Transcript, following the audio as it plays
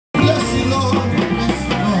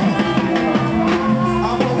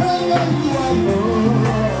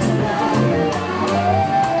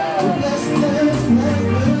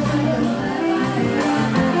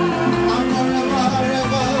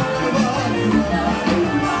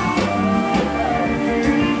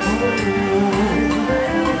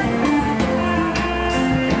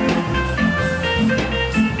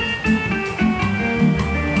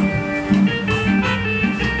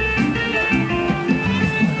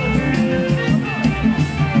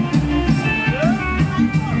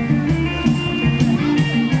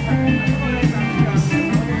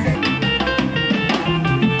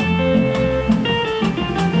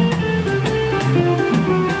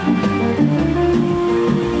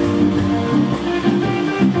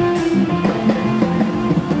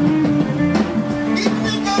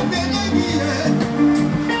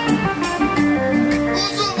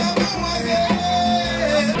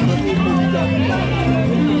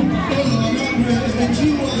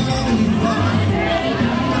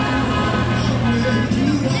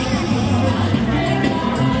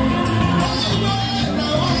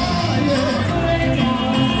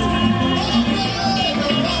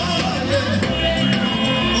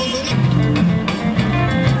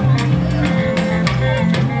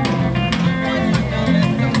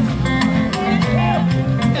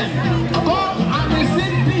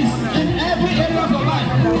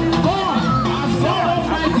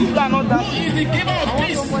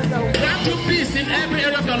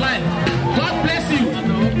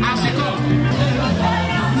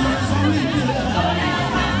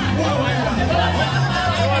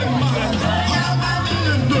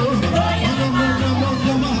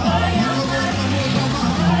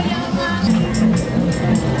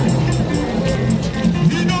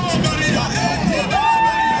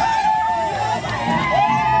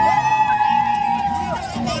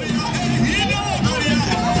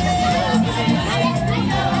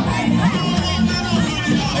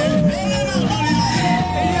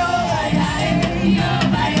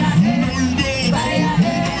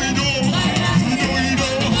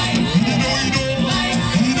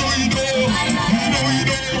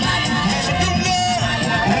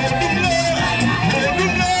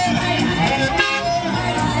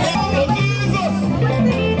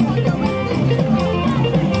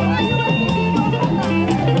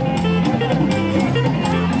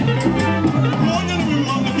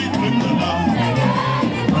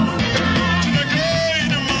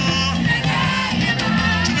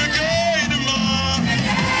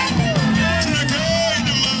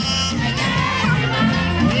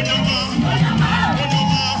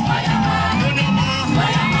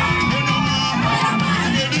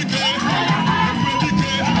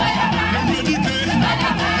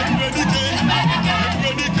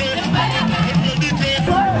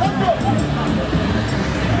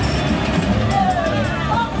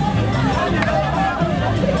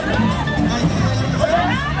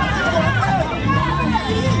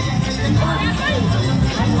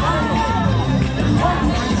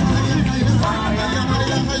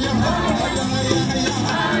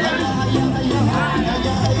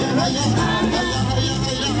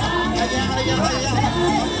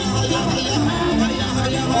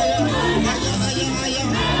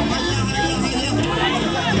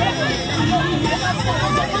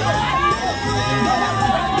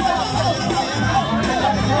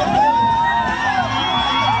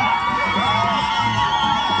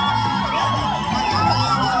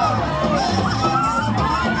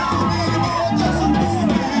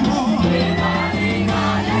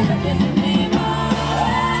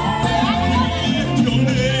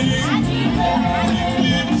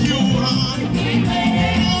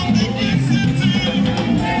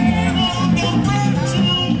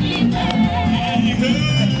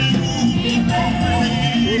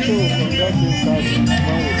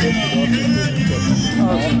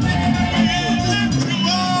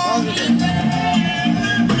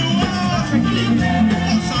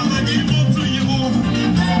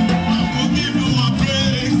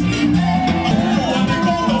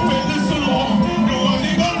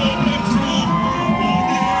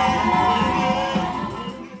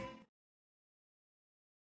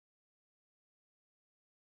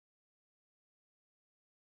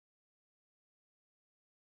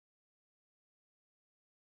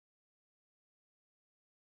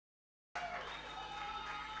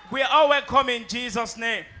We are all welcome in Jesus'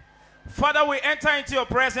 name. Father, we enter into your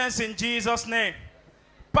presence in Jesus' name.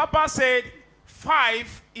 Papa said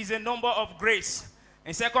 5 is a number of grace.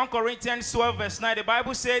 In 2 Corinthians 12 verse 9, the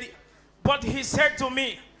Bible said, but he said to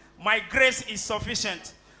me, my grace is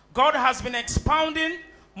sufficient. God has been expounding,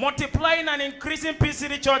 multiplying and increasing Peace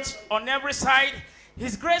City Church on every side.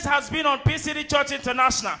 His grace has been on Peace City Church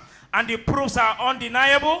International, and the proofs are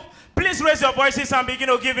undeniable. Please raise your voices and begin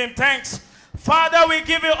to give him thanks. Father, we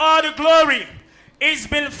give you all the glory. It's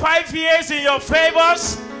been 5 years in your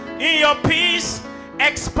favors, in your peace,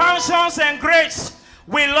 expansions, and grace.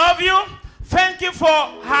 We love you. Thank you for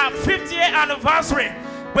her 50th anniversary.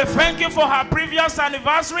 We thank you for her previous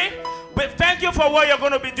anniversary. We thank you for what you're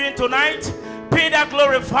going to be doing tonight. Be that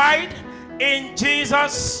glorified. In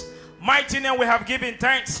Jesus' mighty name we have given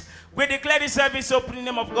thanks. We declare this service open in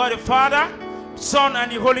the name of God the Father, Son,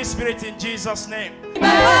 and the Holy Spirit in Jesus' name.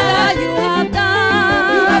 Father, you have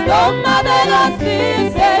done marvelous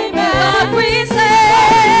things, amen. God, we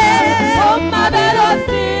say, oh, marvelous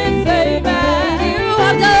things, amen. You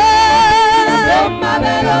have done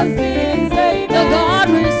marvelous things, amen. The God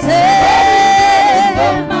we say,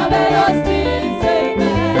 oh, marvelous things, amen.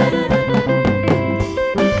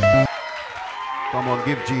 Come on,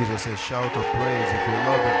 give Jesus a shout of praise if you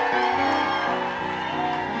love him.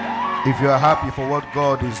 If you are happy for what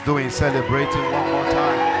God is doing, celebrate him one more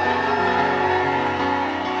time.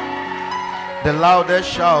 The loudest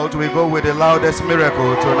shout will go with the loudest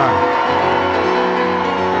miracle tonight.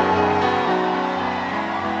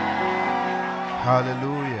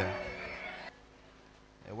 Hallelujah.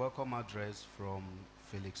 A welcome address from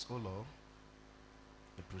Felix Olo,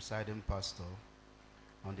 the presiding pastor,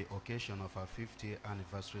 on the occasion of our 50th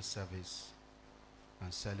anniversary service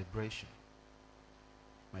and celebration.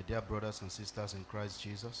 My dear brothers and sisters in Christ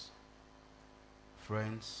Jesus,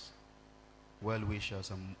 friends,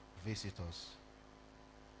 well-wishers and visitors,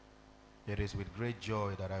 it is with great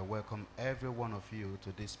joy that I welcome every one of you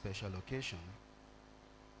to this special occasion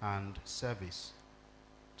and service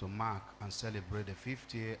to mark and celebrate the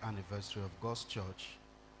 50th anniversary of God's Church,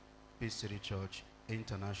 Peace City Church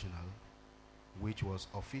International, which was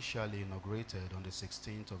officially inaugurated on the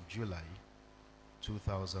 16th of July,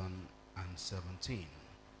 2017.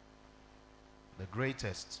 The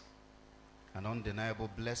greatest and undeniable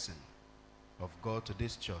blessing of God to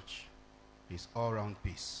this church is all-round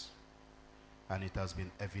peace, and it has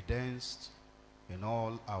been evidenced in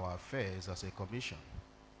all our affairs as a commission,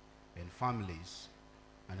 in families,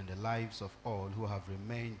 and in the lives of all who have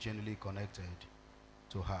remained genuinely connected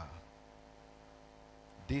to her.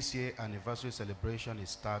 This year's anniversary celebration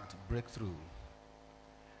is tagged Breakthrough,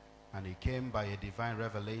 and it came by a divine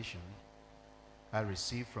revelation I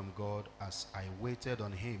received from God as I waited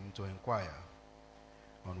on him to inquire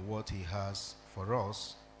on what he has for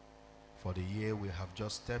us for the year we have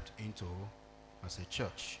just stepped into as a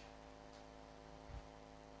church.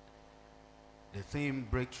 The theme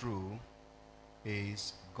Breakthrough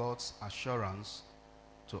is God's assurance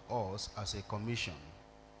to us as a commission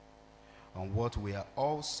on what we are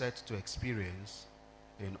all set to experience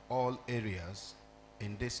in all areas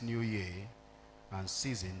in this new year and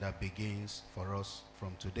season that begins for us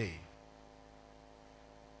from today.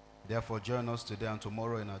 Therefore, join us today and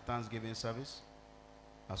tomorrow in our Thanksgiving service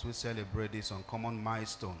as we celebrate this uncommon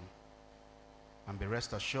milestone, and be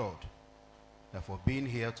rest assured that for being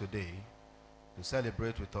here today to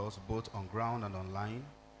celebrate with us both on ground and online,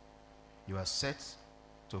 you are set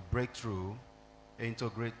to break through into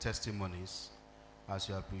great testimonies as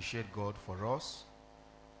you appreciate God for us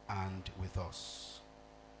and with us.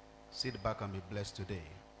 Sit back and be blessed today.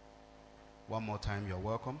 One more time, you're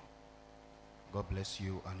welcome. God bless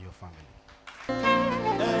you and your family.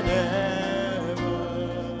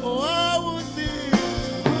 Oh, I will sing,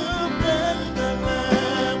 will bless the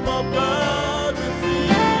Lamb of God to see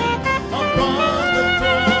upon the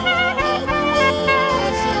throne. I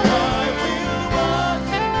will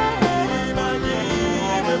worship, him, I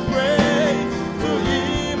give and praise to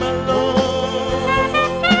him alone.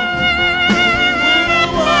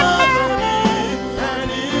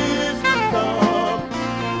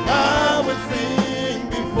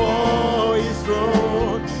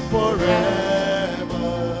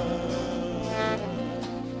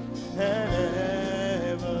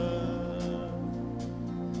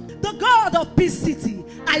 Of Peace City,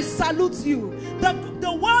 I salute you.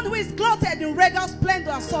 The one who is clothed in regal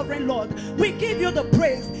splendor and sovereign Lord. We give you the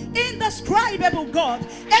praise. Indescribable God,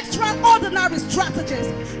 extraordinary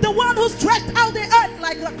strategist, the one who stretched out the earth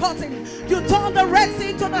like a curtain. You turned the Red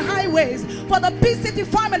Sea into the highways for the Peace City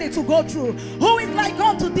family to go through. Who is like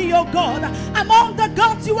unto thee, O God? Among the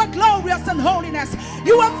gods you are glorious in holiness.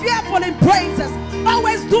 You are fearful in praises,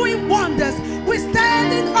 always doing wonders. We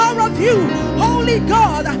stand in awe of you, holy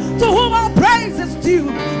God, to whom our praise is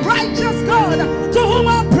due. Righteous God, to whom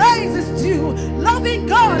our praise is due. Loving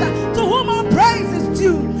God, to whom our praise is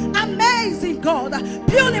due. Amazing God,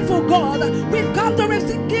 beautiful God, we've come to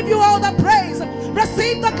give you all the praise.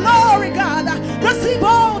 Receive the glory, God. Receive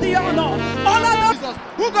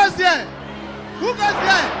goes there? Who goes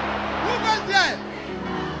there? Who goes there?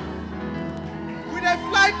 With a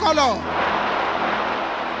fly color.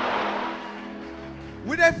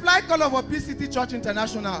 With a fly color for PCT Church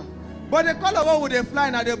International. But the color with a fly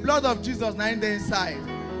now the blood of Jesus now in the inside.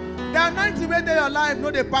 The anointing where they your life,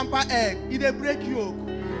 no the pamper egg, it they break yoke.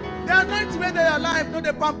 The anointing where they your life, no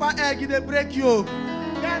the pamper egg, it they break yoke.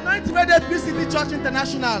 The anointing where they PCT Church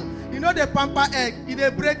International, you know the pamper egg, it they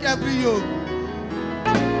break every yoke.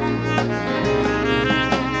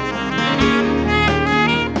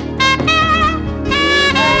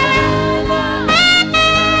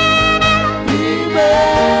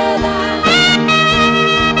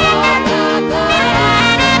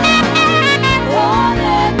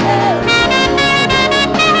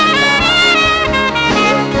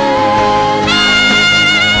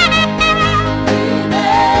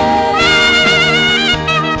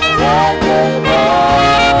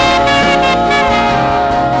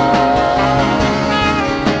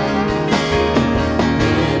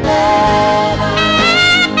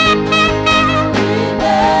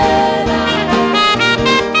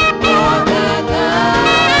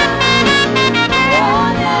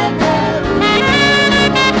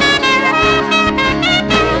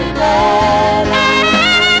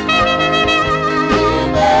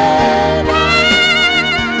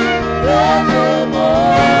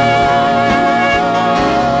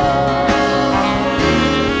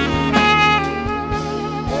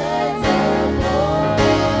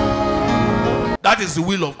 That is the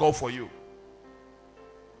will of God for you.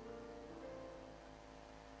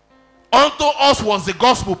 Unto us was the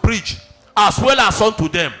gospel preached, as well as unto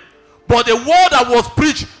them. But the word that was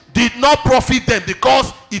preached did not profit them,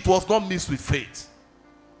 because it was not mixed with faith.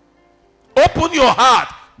 Open your heart.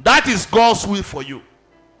 That is God's will for you.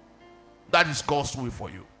 That is God's will for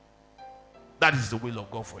you. That is the will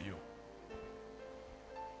of God for you.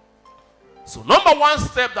 So number one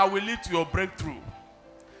step that will lead to your breakthrough.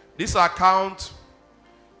 This account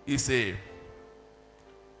is a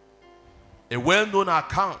well-known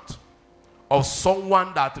account of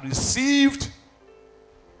someone that received,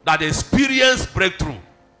 that experienced breakthrough.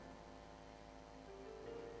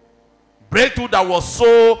 Breakthrough that was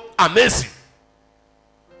so amazing.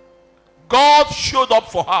 God showed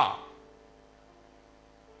up for her.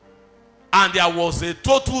 And there was a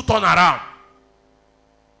total turnaround.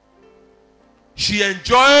 She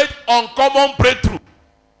enjoyed uncommon breakthrough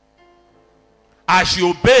as she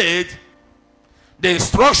obeyed the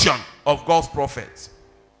instruction of God's prophets.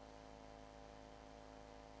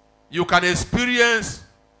 You can experience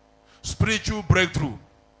spiritual breakthrough.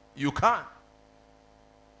 You can.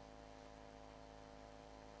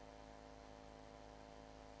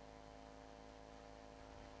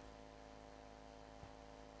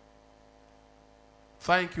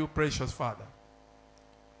 Thank you, precious Father.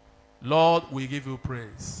 Lord, we give you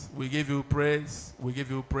praise. We give you praise. We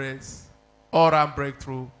give you praise. All-round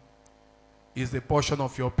breakthrough is the portion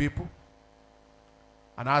of your people.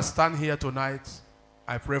 And I stand here tonight,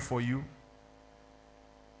 I pray for you.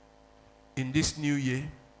 In this new year,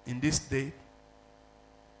 in this day,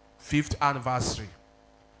 5th anniversary,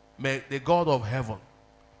 may the God of heaven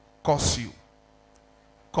cause you,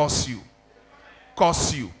 cause you,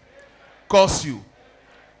 cause you, cause you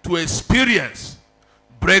to experience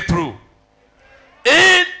breakthrough.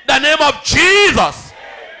 In the name of Jesus.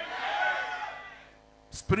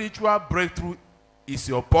 Spiritual breakthrough is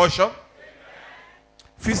your portion.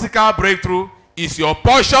 Physical breakthrough is your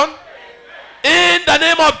portion. In the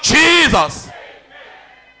name of Jesus.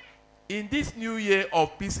 In this new year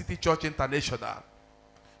of PCT Church International,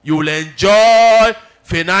 you will enjoy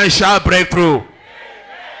financial breakthrough.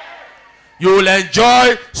 You will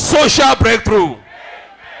enjoy social breakthrough.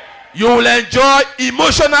 You will enjoy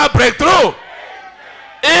emotional breakthrough.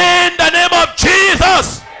 In the name of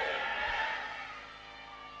Jesus.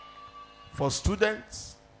 For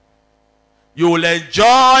students, you will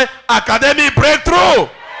enjoy academic breakthrough.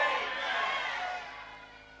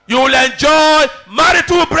 You will enjoy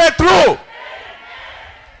marital breakthrough.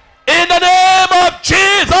 In the name of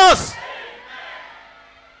Jesus.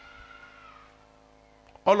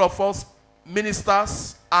 All of us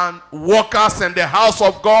ministers and workers in the house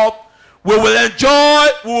of God, we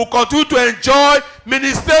will continue to enjoy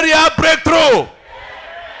ministerial breakthrough.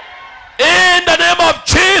 In the name of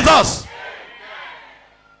Jesus.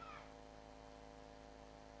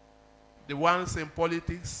 The ones in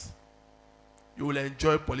politics, you will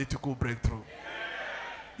enjoy political breakthrough.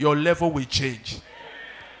 Your level will change.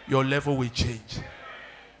 Your level will change.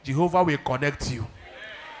 Jehovah will connect you.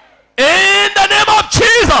 In the name of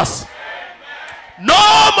Jesus.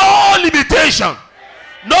 No more limitation.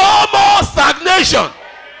 No more stagnation.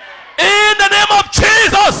 In the name of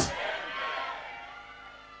Jesus.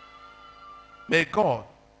 May God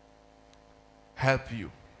help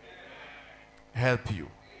you. Help you.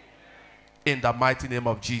 In the mighty name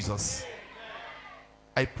of Jesus.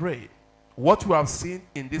 I pray what you have seen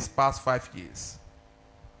in these past 5 years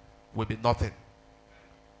will be nothing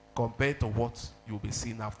compared to what you'll be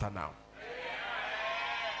seeing after now.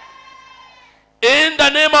 In the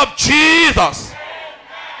name of Jesus.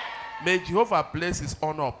 May Jehovah place his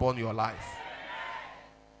honor upon your life.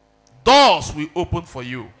 Doors will open for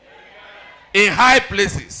you. In high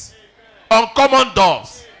places. Uncommon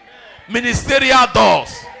doors. Ministerial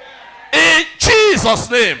doors. In Jesus'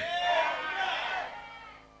 name.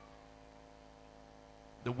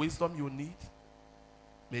 The wisdom you need,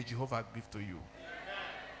 may Jehovah give to you.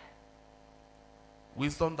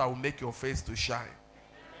 Wisdom that will make your face to shine.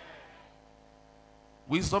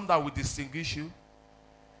 Wisdom that will distinguish you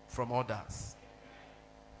from others.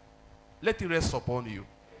 Let it rest upon you.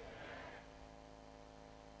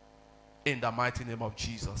 In the mighty name of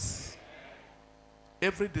Jesus.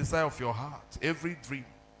 Every desire of your heart, every dream,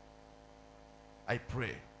 I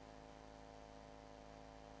pray,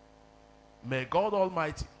 may God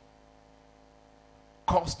Almighty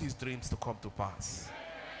cause these dreams to come to pass.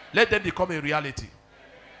 Let them become a reality.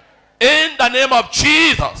 In the name of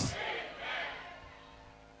Jesus.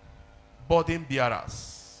 Burden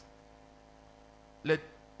bearers,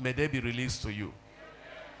 may they be released to you.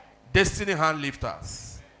 Destiny hand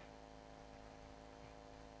lifters,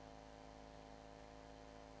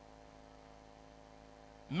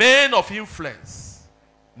 men of influence,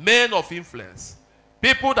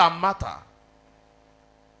 people that matter,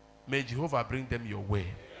 may Jehovah bring them your way.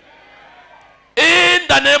 In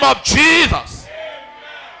the name of Jesus.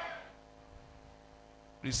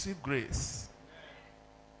 Receive grace.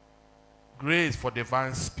 Grace for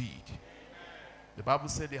divine speed. The Bible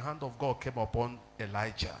said the hand of God came upon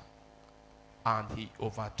Elijah and he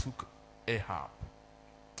overtook Ahab.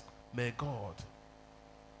 May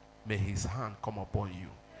his hand come upon you.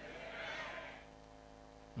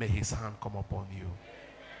 May his hand come upon you.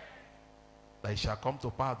 That it shall come to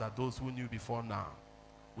pass that those who knew before now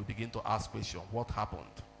will begin to ask questions. What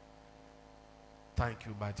happened? Thank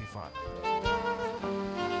you, mighty Father.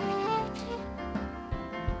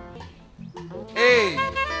 A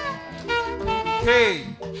K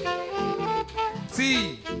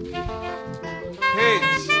T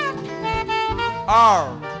H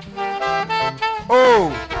R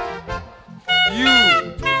O U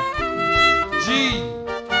G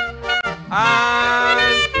and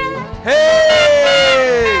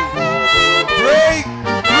hey!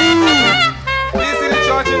 Breakthrough! Visit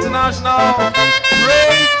Church International.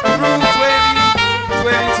 Breakthrough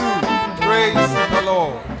 2022. Praise the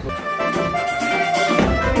Lord.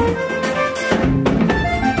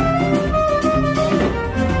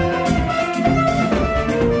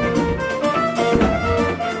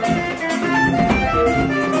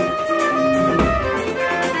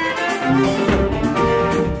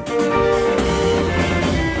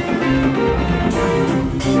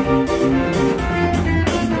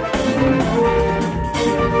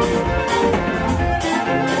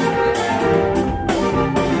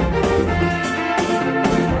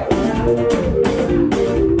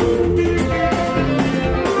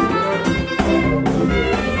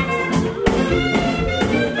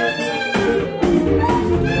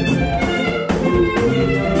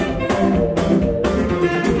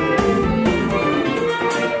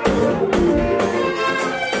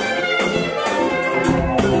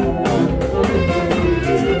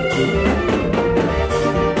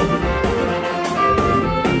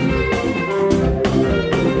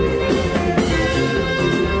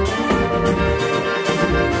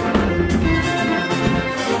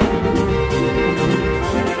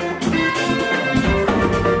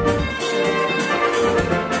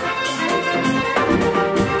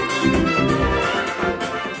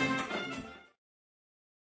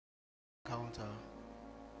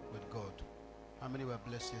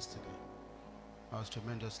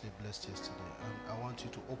 Blessed yesterday, and I want you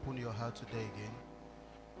to open your heart today again,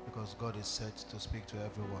 because God is set to speak to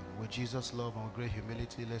everyone. With Jesus' love and with great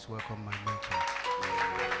humility, let's welcome my mentor.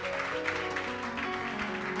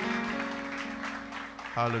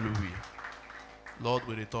 Hallelujah. Lord,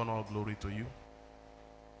 we return all glory to you.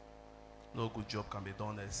 No good job can be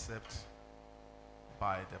done except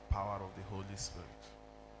by the power of the Holy Spirit.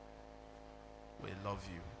 We love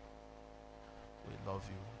you. We love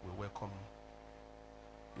you. We welcome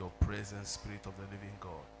your presence, Spirit of the living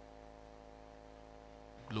God.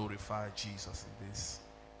 Glorify Jesus in this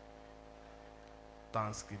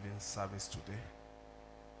Thanksgiving service today.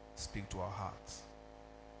 Speak to our hearts.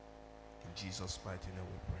 In Jesus' mighty name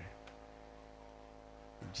we pray.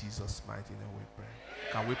 In Jesus' mighty name we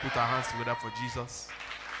pray. Can we put our hands together for Jesus?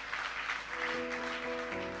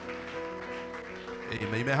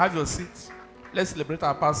 Amen. You may have your seat. Let's celebrate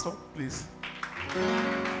our pastor, please.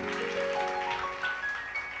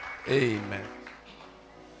 Amen.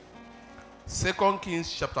 2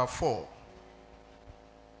 Kings chapter 4.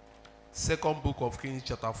 Second book of Kings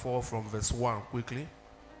chapter 4 from verse 1 quickly.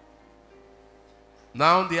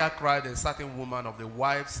 Now there cried a certain woman of the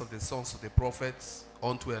wives of the sons of the prophets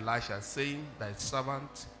unto Elisha, saying, Thy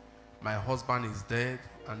servant, my husband, is dead,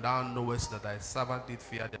 and thou knowest that thy servant did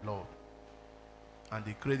fear the Lord. And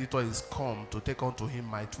the creditor is come to take unto him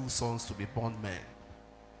my 2 sons to be bondmen.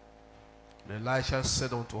 And Elisha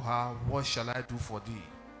said unto her, What shall I do for thee?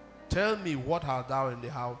 Tell me, what hast thou in the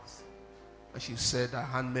house? And she said, Thy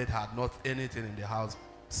handmaid had not anything in the house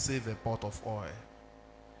save a pot of oil.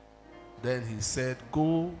 Then he said,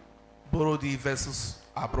 Go, borrow thee vessels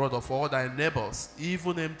abroad of all thy neighbors,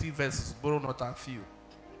 even empty vessels, borrow not a few.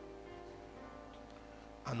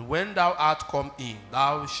 And when thou art come in,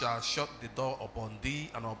 thou shalt shut the door upon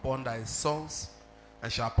thee and upon thy sons,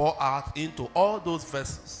 and shalt pour out into all those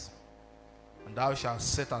vessels, and thou shalt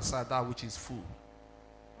set aside that which is full.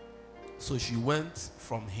 So she went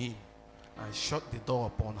from him, and shut the door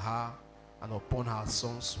upon her and upon her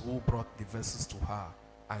sons, who brought the vessels to her,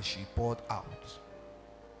 and she poured out.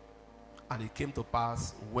 And it came to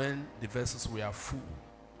pass, when the vessels were full,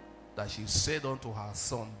 that she said unto her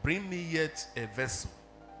son, Bring me yet a vessel.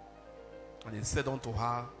 And he said unto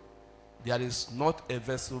her, There is not a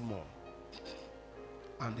vessel more.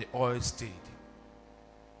 And the oil stayed.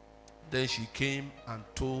 Then she came and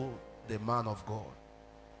told the man of God.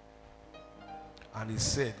 And he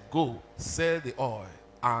said, Go, sell the oil,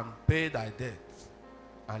 and pay thy debt,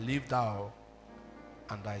 and leave thou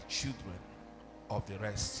and thy children of the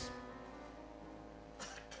rest.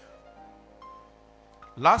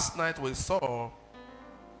 Last night we saw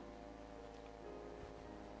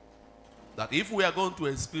that if we are going to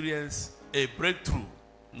experience a breakthrough,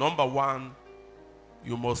 number one,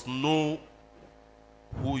 you must know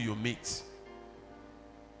who you meet.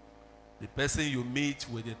 The person you meet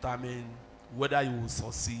will determine whether you will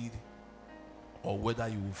succeed or whether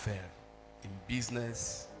you will fail. In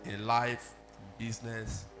business, in life, in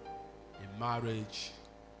business, in marriage,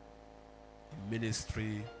 in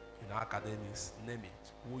ministry, in academics, name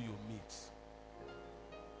it. Who you meet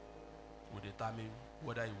will determine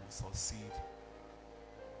whether you will succeed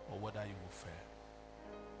or whether you will fail.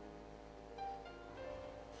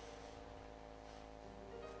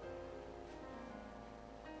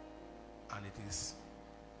 And it is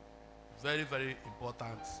very, very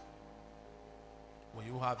important when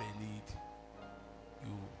you have a need,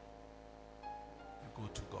 you go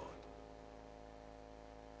to God.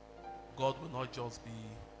 God will not just be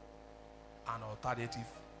an alternative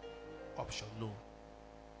option. No.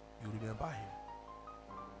 You remember him.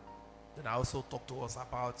 Then I also talked to us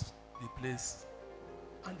about the place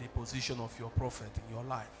and the position of your prophet in your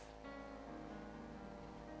life.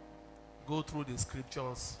 Go through the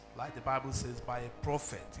scriptures, like the Bible says, by a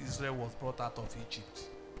prophet Israel was brought out of Egypt,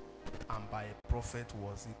 and by a prophet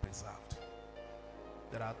was he preserved.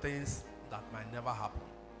 There are things that might never happen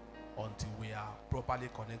until we are properly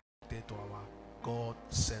connected to our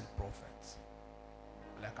God-sent prophets.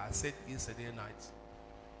 Like I said yesterday night,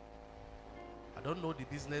 I don't know the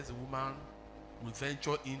business the woman will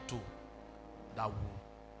venture into that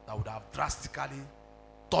would have drastically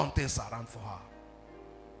turned things around for her.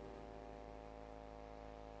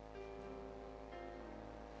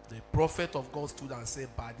 The prophet of God stood and said,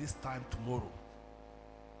 By this time tomorrow,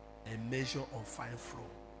 a measure of fine flour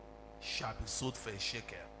shall be sold for a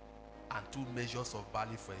shekel, and 2 measures of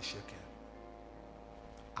barley for a shekel.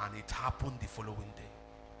 And it happened the following day.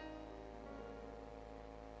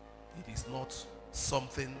 It is not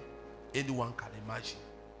something anyone can imagine.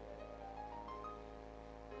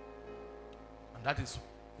 And that is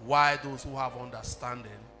why those who have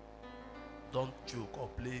understanding don't joke or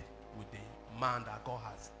play with the man that God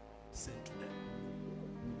has sent to them.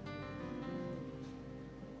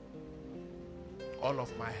 All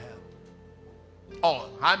of my help. All.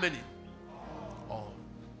 How many? All.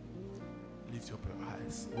 Lift your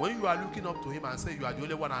eyes. When you are looking up to him and say you are the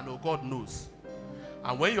only one I know, God knows.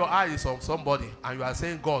 And when your eye is on somebody and you are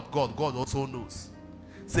saying God also knows.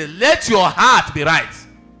 Say, let your heart be right.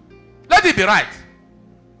 Let it be right.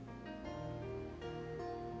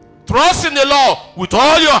 Trust in the Lord with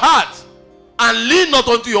all your heart and lean not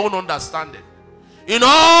unto your own understanding. In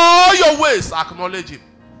all your ways acknowledge him.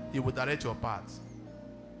 He will direct your paths.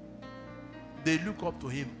 They look up to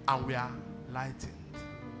him and we are lightened.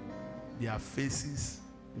 their faces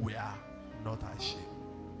were not ashamed.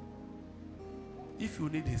 If you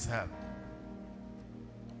need his help,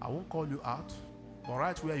 I won't call you out, but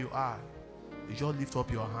right where you are, you just lift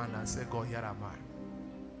up your hand and say, God, here am I.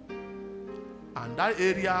 And that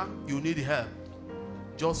area you need help,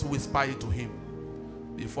 just whisper it to him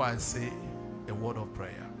before I say a word of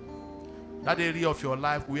prayer. That area of your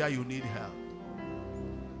life where you need help,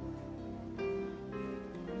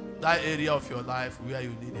 that area of your life where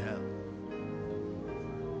you need help,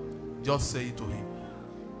 just say it to him.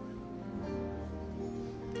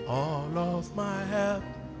 All of my help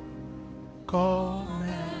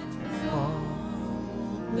cometh from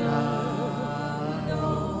God.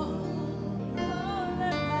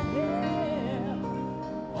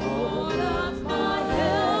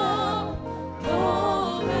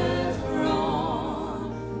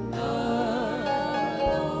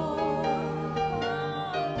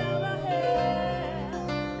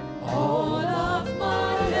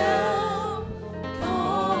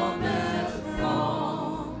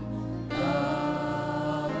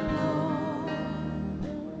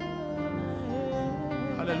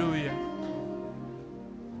 Hallelujah.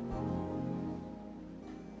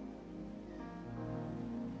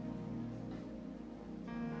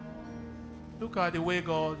 Look at the way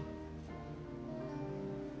God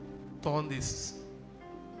turned this.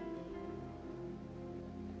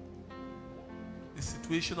 The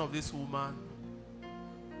situation of this woman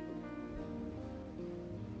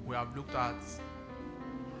we have looked at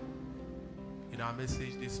in our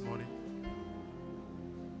message this morning.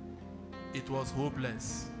 It was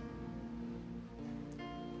hopeless.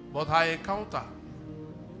 But her encounter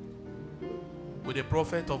with the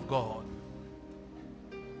prophet of God,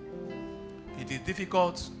 it is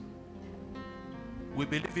difficult. We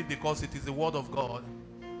believe it because it is the word of God.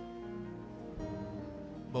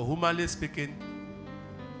 But humanly speaking,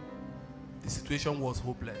 the situation was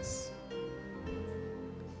hopeless.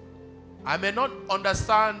 I may not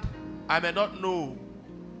understand, I may not know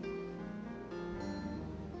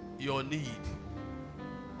your need.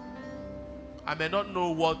 I may not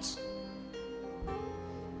know what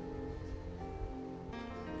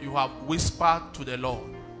you have whispered to the Lord,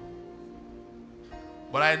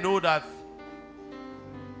 but I know that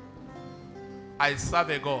I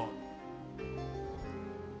serve a God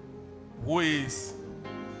who is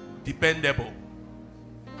dependable,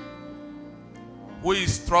 who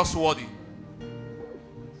is trustworthy,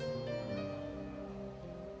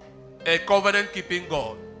 a covenant-keeping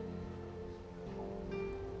God,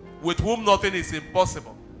 with whom nothing is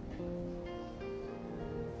impossible.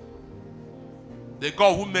 The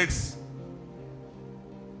God who makes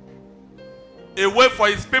a way for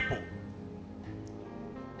his people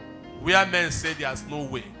where men say there's no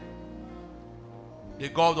way. The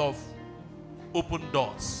God of open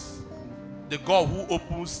doors. The God who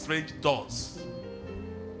opens strange doors.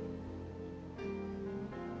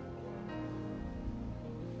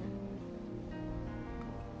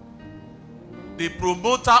 The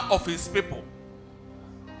promoter of his people.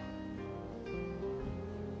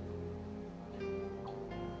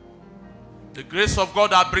 The grace of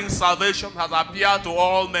God that brings salvation has appeared to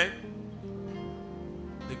all men.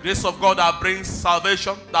 The grace of God that brings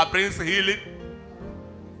salvation, that brings healing,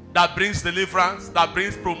 that brings deliverance, that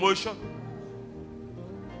brings promotion,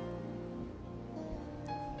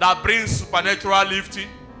 that brings supernatural lifting,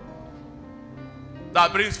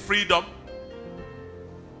 that brings freedom.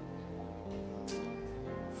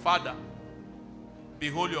 Father,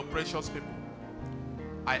 behold your precious people.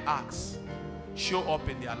 I ask, show up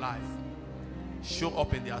in their life. Show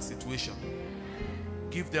up in their situation.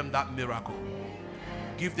 Give them that miracle.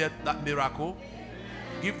 Give them that miracle.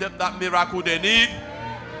 Give them that miracle they need.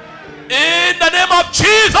 In the name of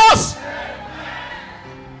Jesus.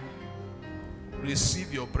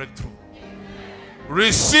 Receive your breakthrough.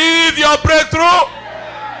 Receive your breakthrough.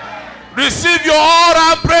 Receive your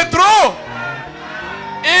all-round breakthrough.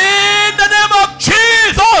 In the name of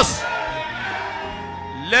Jesus.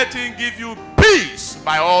 Let him give you peace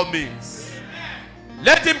by all means.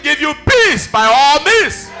 Let him give you peace by all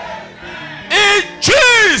means. In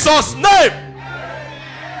Jesus' name.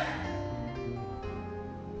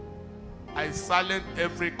 I silence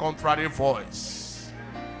every contrary voice.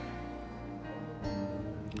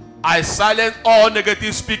 I silence all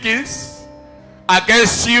negative speakings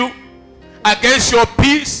against you, against your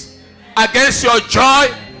peace, against your joy,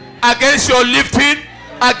 against your lifting,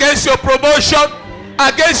 against your promotion,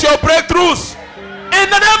 against your breakthroughs. In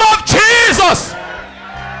the name of Jesus.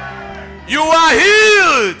 You are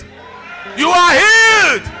healed. You are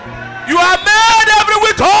healed. You are made every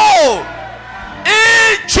whit whole.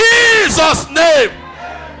 In Jesus' name.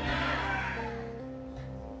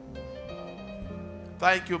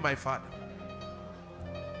 Thank you, my Father.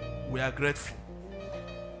 We are grateful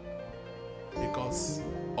because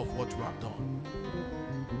of what you have done.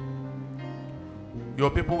 Your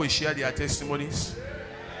people will share their testimonies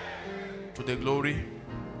to the glory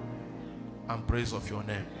and praise of your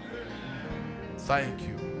name. Thank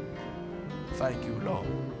you. Thank you, Lord.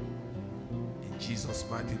 In Jesus'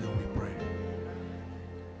 mighty name we pray.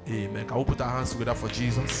 Amen. Can we put our hands together for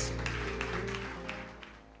Jesus?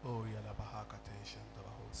 Oh,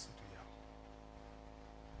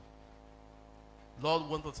 Lord, we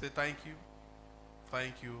want to say thank you.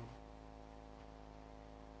 Thank you.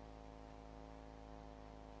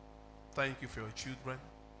 Thank you for your children,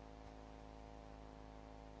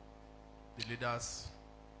 the leaders,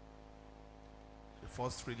 the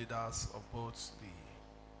first three leaders of both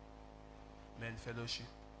the men fellowship,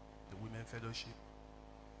 the women fellowship,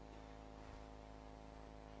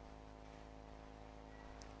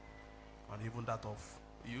 and even that of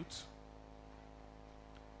youth,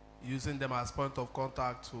 using them as point of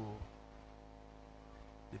contact to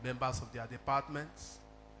the members of their departments.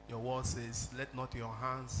 Your word says, let not your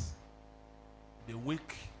hands be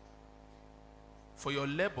weak, for your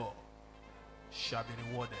labor shall be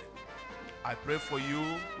rewarded. I pray for you,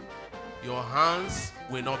 your hands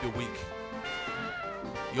will not be weak.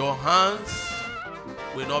 Your hands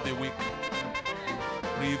will not be weak.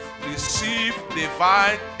 Receive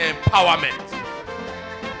divine empowerment.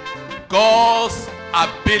 God's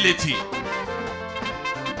ability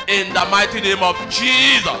in the mighty name of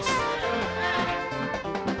Jesus.